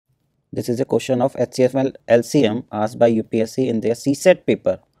This is a question of HCF LCM asked by UPSC in their CSAT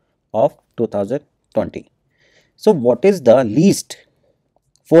paper of 2020. So what is the least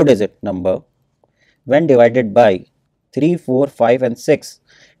 4-digit number when divided by 3, 4, 5 and 6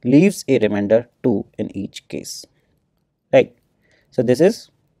 leaves a remainder 2 in each case, right? So this is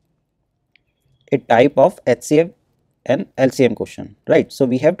a type of HCF and LCM question, right? So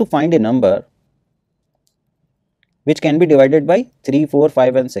we have to find a number which can be divided by 3, 4,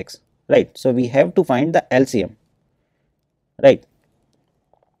 5 and 6, right? So we have to find the LCM, right?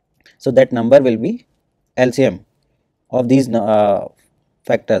 So that number will be LCM of these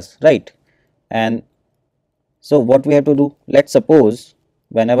factors, right? And so what we have to do, let's suppose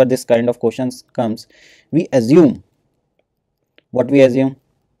whenever this kind of questions comes, we assume, what we assume,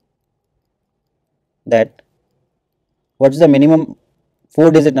 that what is the minimum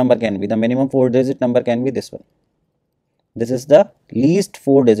 4-digit number can be, the minimum 4-digit number can be this one. This is the least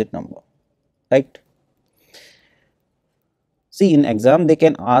 4-digit number, right? See, in exam they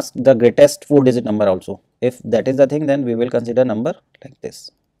can ask the greatest 4-digit number also. If that is the thing, then we will consider number like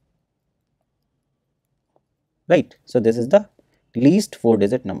this, right? So this is the least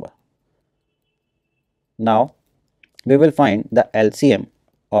 4-digit number. Now we will find the LCM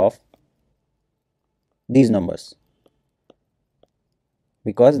of these numbers,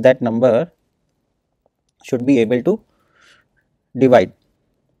 because that number should be able to divide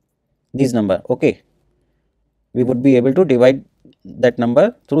these number. Okay, we would be able to divide that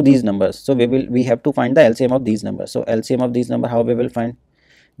number through these numbers. So we have to find the LCM of these numbers. So LCM of these number, how we will find?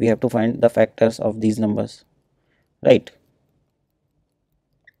 We have to find the factors of these numbers, right?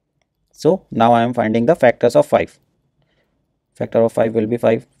 So now I am finding the factors of 5. Factor of 5 will be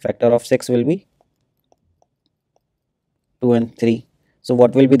 5. Factor of 6 will be 2 and 3. So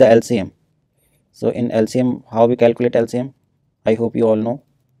what will be the LCM? So in LCM, how we calculate LCM? I hope you all know,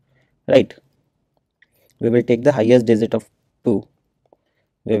 right? We will take the highest digit of 2.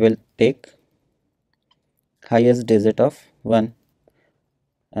 We will take highest digit of 1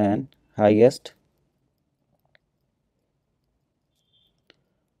 and highest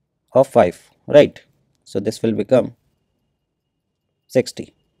of 5, right? So this will become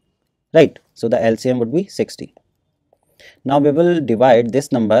 60, right? So the LCM would be 60. Now we will divide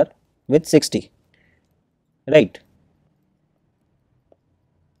this number with 60, right?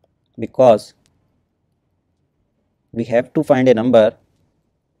 Because we have to find a number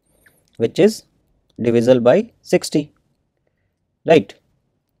which is divisible by 60, right?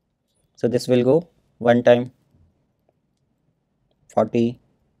 So this will go 1 time 40,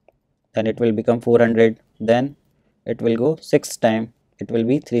 then it will become 400, then it will go 6 time, it will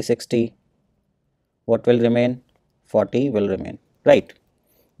be 360. What will remain? 40 will remain, right?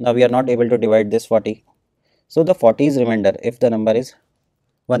 Now we are not able to divide this 40, so the 40 is remainder if the number is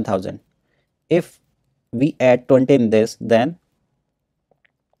 1000. If we add 20 in this, then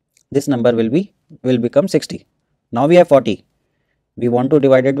this number will become 60. Now we have 40, we want to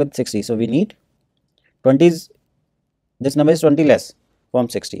divide it with 60, so we need 20 is, this number is 20 less from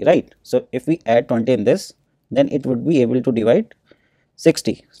 60, right? So if we add 20 in this, then it would be able to divide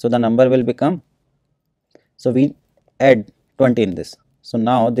 60, so the number will become, so we add 20 in this, so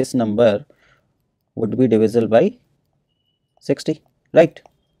now this number would be divisible by 60, right?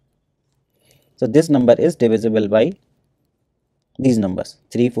 So this number is divisible by these numbers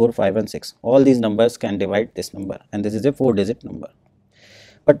 3, 4, 5 and 6. All these numbers can divide this number, and this is a 4-digit number.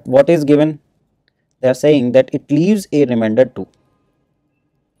 But what is given? They are saying that it leaves a remainder 2.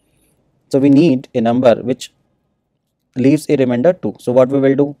 So we need a number which leaves a remainder 2. So what we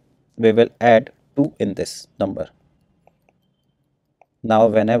will do? We will add 2 in this number. Now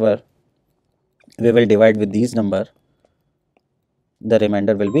whenever we will divide with these number, the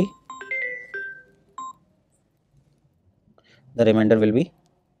remainder will be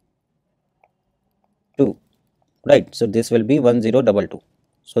 2, right? So this will be 1022.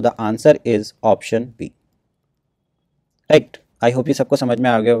 So the answer is option B, right? I hope ये सबको समझ में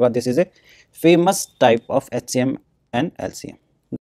आ गया होगा. This is a famous type of HCM and LCM.